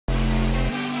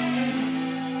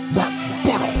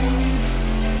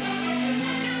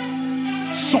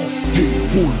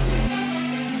Skateboard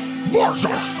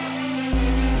versus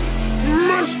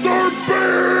Mr.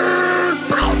 Beast.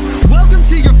 Welcome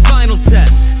to your final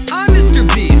test. I'm Mr.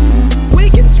 Beast. We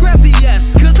can scrap the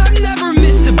S, cause I've never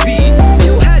missed a beat.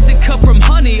 You had to cut from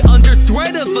honey under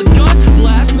threat of a gun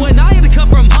blast. When I had to cut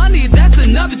from honey, that's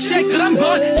another check that I'm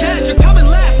gone. Cash, you're coming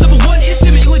last. Number one is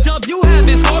Jimmy. What dub you have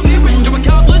is hardly written. You're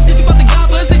accomplished, cause you fought the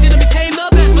conversation and became the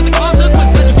best. But the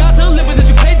consequences that you got to live with is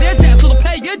you paid their debt, so they'll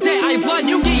pay your debt. I applaud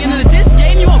you getting into this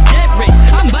game, you won't get rich.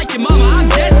 I'm like your mama, I'm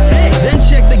dead sick. Then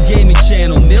check the gaming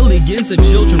channel, millions of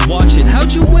children watch it.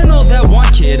 How'd you win all that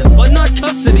one kid, but not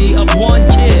custody of one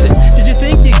kid? Did you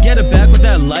think you'd get it back with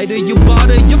that lighter you bought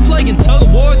her? You're playing tug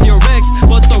of war with your ex,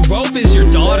 but the rope is your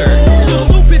daughter. So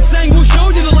stupid saying we'll show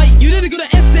you the light. You didn't go to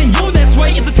SNU, that's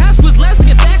right. If the task was less to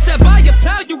get backstabbed by your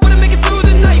pal, you wouldn't make it through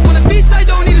the night. When a beast, I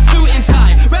don't need a suit and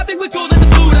tie. Rapping with gold at the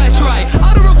food I try.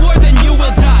 Auto reward, then you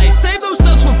will die. Save those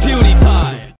subs for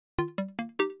PewDiePie.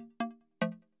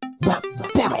 Rap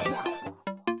battle.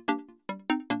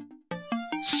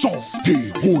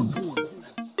 Skateboard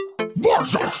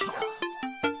versus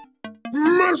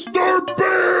Mr.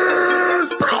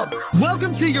 Beast.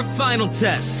 Welcome to your final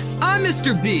test. I'm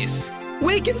Mr. Beast.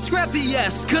 We can scrap the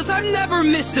S, cause I've never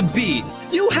missed a beat.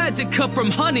 You had to cut from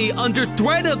honey under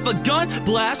threat of a gun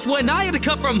blast. When I had to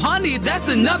cut from honey, that's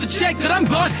another check that I'm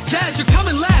gone. Cash, you're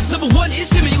coming last. Number one is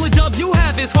Jimmy. What dub you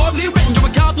have is hardly written. You're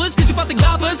accomplished, cause you fought the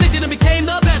opposition and became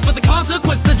the best. But the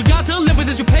consequences that you got to live with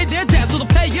is you paid their debt, so they'll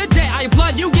pay your debt. I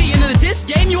applaud you getting into this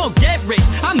game, you won't get rich.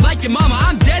 I'm like your mama,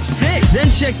 I'm dead sick.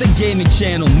 Then check the gaming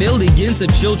channel, millions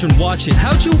of children watch it.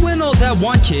 How'd you win all that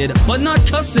one kid, but not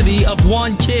custody of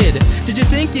one kid? Did you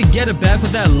think you'd get it back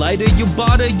with that lighter you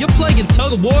bought her? You're playing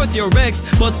tug of war with your ex,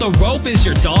 but the rope is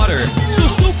your daughter. So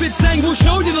stupid saying we'll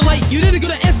show you the light. You didn't go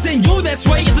to SNU, that's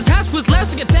right. If the task was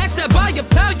less to get backstabbed by your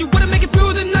pal, you wouldn't make it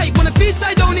through the night. When a beast,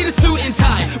 I don't need a suit and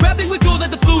tie. Rapping with gold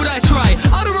at the food I try.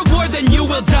 Auto reward, then you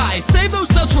will die. Save those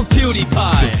subs for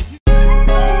PewDiePie.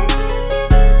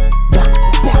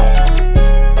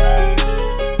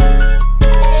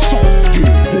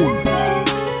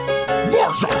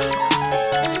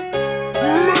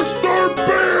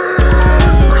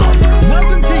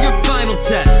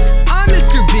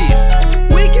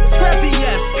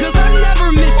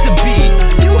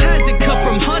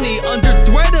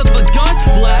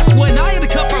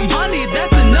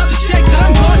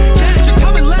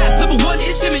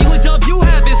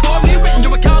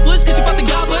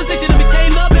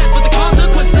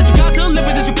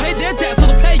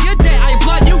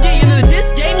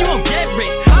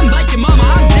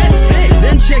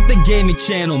 Gaming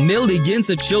channel, millions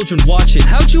of children watch it.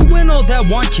 How'd you win all that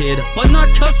one kid, but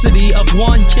not custody of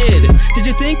one kid? Did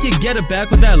you think you'd get it back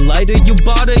with that lighter you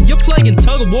bought her? You're playing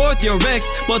tug of war with your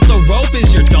ex, but the rope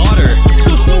is your daughter.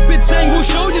 So stupid saying we'll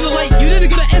show you the light. You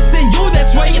didn't go to SNU,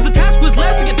 that's right. If the task was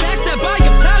less to get backstabbed by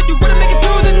your pal, you wouldn't make it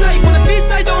through the night. When a beast,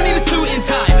 I don't need a suit and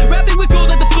tie. Rapping with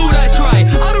gold at the food I try.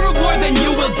 Auto reward, then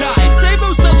you will die. Save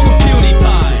those subs for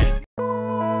PewDiePie.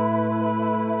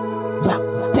 Rap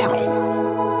battle.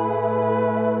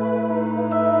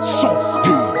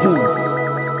 Skateboard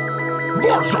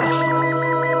versus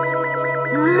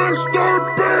Mr.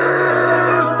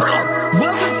 Beast.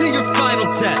 Welcome to your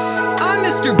final test. I'm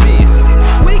Mr. Beast.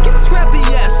 We can scrap the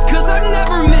S, cause I've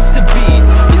never missed a beat.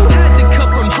 You had to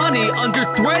cut from honey under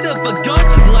threat of a gun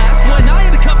blast. When I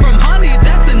had to cut from honey,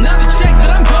 that's another check that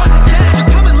I'm gone. Cash, you're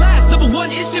coming last. Number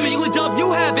one is Jimmy. What dub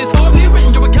you have is hardly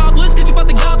written. You're accomplished, cause you fought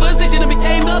the opposition and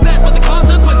became the best. But the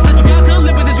consequences that you got to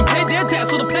live with is you paid their debt,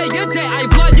 so they'll pay your debt. I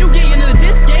applaud you getting into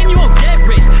this game, you won't get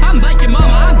rich. I'm like your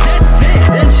mama, I'm dead sick.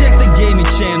 Then check the gaming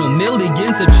channel,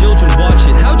 millions of children watch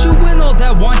it. How'd you win all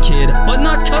that one kid, but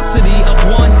not custody of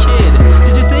one kid?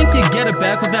 Did you think you'd get it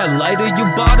back with that lighter you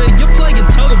bought her? You're playing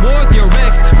tug of war with your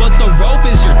ex, but the rope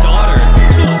is your daughter.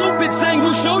 So stupid saying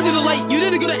we'll show you the light. You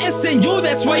didn't go to SNU,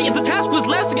 that's right. If the task was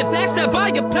less to get backstabbed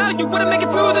by your pal, you wouldn't make it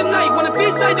through the night. When a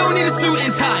beast, I don't need a suit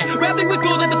and tie. Rapping with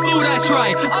gold at the food I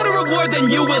try. Auto reward, then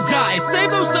you will die.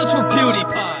 Save those subs for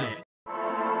PewDiePie.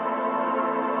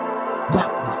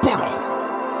 Rap battle.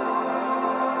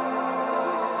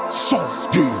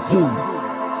 Skateboard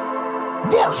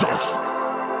versus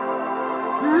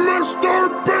Mr.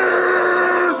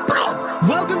 Beast.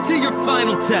 Welcome to your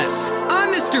final test.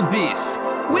 I'm Mr. Beast.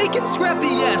 We can scrap the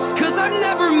S, cause I've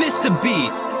never missed a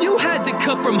beat. You had to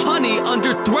cut from honey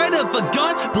under threat of a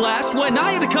gun blast. When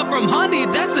I had to cut from honey,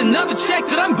 that's another check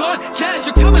that I'm gone. Cash,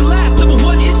 you're coming last. Number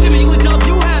one is Jimmy. What dub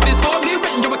you have is hardly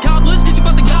written. You're accomplished, cause you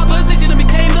fought the opposition and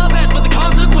became the best. But the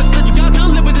consequences that you got to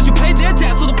live with is you paid their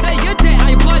debt, so they'll pay your debt.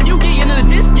 I applaud you getting into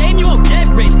this game, you won't get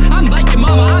rich. I'm like your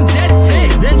mama, I'm dead sick.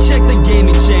 Then check the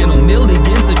gaming channel,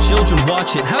 millions of children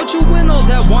watch it.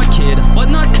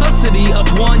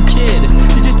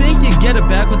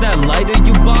 lighter,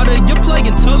 you bought her. You're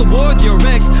playing tug of war with your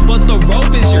ex, but the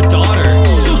rope is your daughter.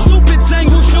 So stupid sang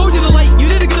will show you the light. You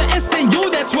didn't go to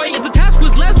SNU, that's right. If the task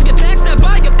was less to get backstabbed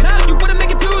by your pal, you wouldn't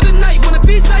make it through the night. When a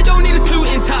beast, I don't need a suit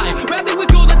and tie. Rather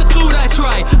with gold like the food I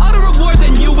try. Outer reward,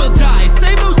 then you will die.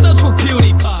 Save those subs for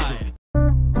PewDiePie.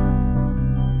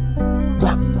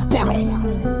 Rap battle.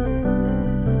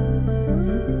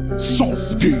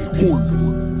 Sasuke Hood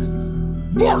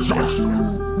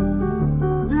versus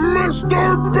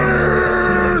Mr.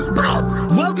 Beast.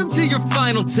 Welcome to your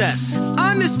final test.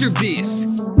 I'm Mr. Beast.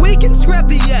 We can scrap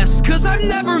the yes, cause I've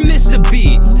never missed a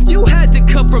beat. You had to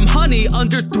cut from honey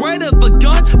under threat of a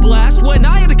gun blast. When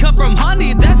I had to cut from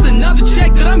honey, that's another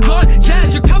check that I'm gone.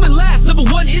 Cash, you're coming last. Number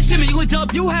one is Jimmy. The only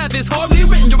dub you have is horribly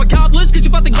written. You're accomplished cause you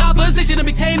fought the god position and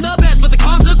became the best. But the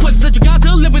consequences that you got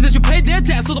to live with is you paid their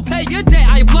debt, so they'll pay your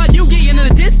debt. I applaud you getting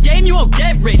into this game, you won't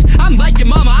get rich. I'm like your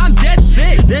mama, I'm dead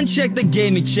sick. Then check the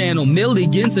gaming channel,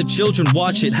 millions of children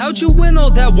watch it. How'd you win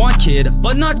all that one kid,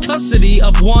 but not custody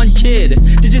of one kid?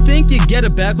 Did you think you'd get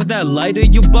it back with that lighter?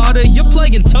 You bought her. You're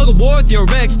playing tug of war with your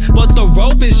ex, but the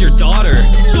rope is your daughter.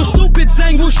 So stupid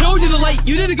sang will show you the light.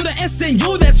 You didn't go to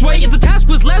SNU, that's right. If the task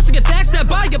was less to get backstabbed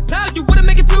by your pal, you wouldn't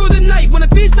make it through the night. When a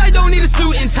beast, I don't need a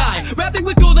suit and tie. Rapping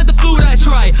with gold like the food I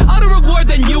try. Outer reward,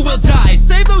 then you will die.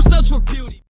 Save those subs for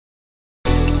PewDiePie.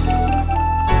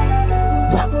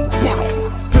 Rap battle.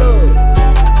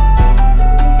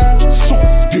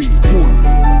 Sasuke Hood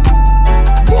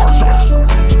versus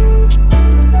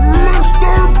Mr.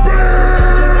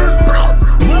 Beast.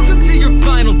 Welcome to your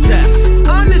final test.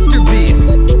 I'm Mr.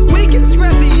 Beast. We can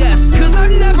scrap the yes, cause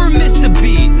I've never missed a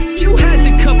beat. You had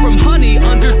to cut from honey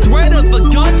under threat of a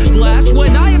gun blast.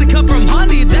 When I had to cut from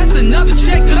honey, that's another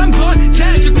check that I'm gone.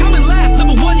 Cash, you're coming last.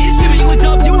 Number one is Jimmy. The only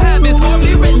dub you have is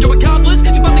horribly written. You're accomplished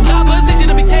cause you fought the god position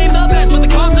and became the best. But the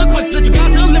consequences that you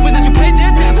got to live with is you paid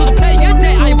their debt, so they'll pay your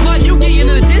debt. I applaud you getting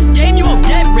into this game, you won't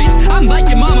get rich. I'm like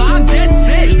your mama, I'm dead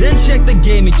sick. Then check the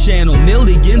gaming channel,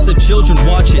 millions of children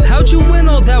watch it. How'd you win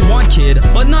all that one kid,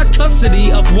 but not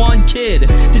custody of one kid?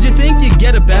 Did you think you'd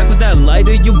get it back with that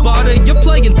lighter? You bought her. You're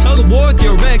playing tug of war with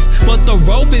your ex, but the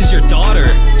rope is your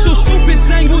daughter. So stupid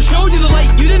sang will show you the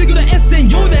light. You didn't go to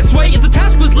SNU, that's right. If the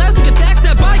task was less to get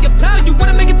backstabbed by your pal, you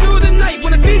wouldn't make it through the night.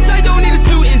 When a beast, I don't need a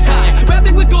suit and tie.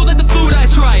 Rapping with gold like the food I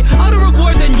try. Outer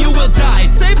reward, then you will die.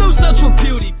 Save those subs for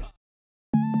PewDiePie.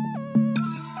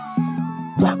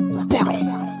 Rap battle.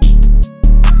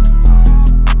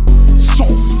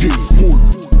 Sasuke Hood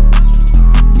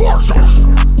versus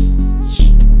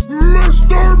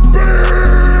Mr.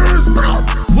 Beast.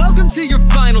 Welcome to your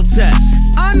final test.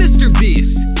 I'm Mr.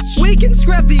 Beast. We can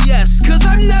scrap the yes, cause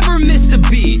I've never missed a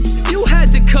beat. You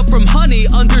had to cut from honey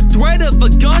under threat of a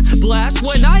gun blast.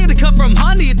 When I had to cut from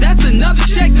honey, that's another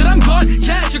check that I'm gone.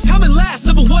 Cash, you're coming last.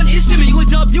 Number one is Jimmy. The only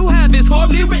dub you have is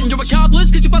horribly written. You're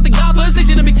accomplished cause you fought the god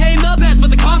position and became the best.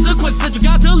 But the consequences that you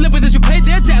got to live with is you paid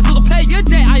their debt, so they'll pay your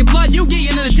debt. I applaud you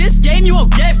getting into this game, you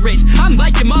won't get rich. I'm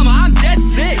like your mama, I'm dead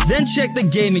sick. Then check the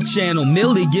gaming channel,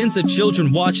 millions of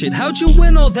children watch it. How'd you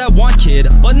win all that one kid,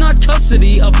 but not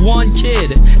custody of one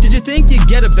kid? Did you think you'd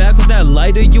get it back with that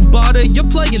lighter? You bought her. You're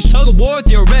playing tug of war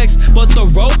with your ex, but the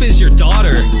rope is your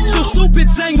daughter. So stupid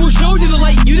sang will show you the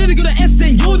light. You didn't go to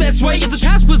SNU, that's right. If the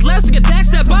task was less to get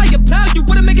backstabbed by your pal, you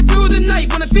wouldn't make it through the night.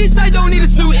 When a beast, I don't need a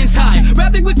suit and tie.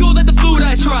 Rapping with gold like the food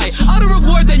I try. Outer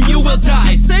reward, then you will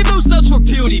die. Save those subs for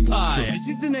PewDiePie. So this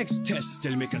is the next test.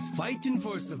 They'll make us fighting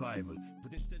for survival.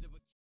 But instead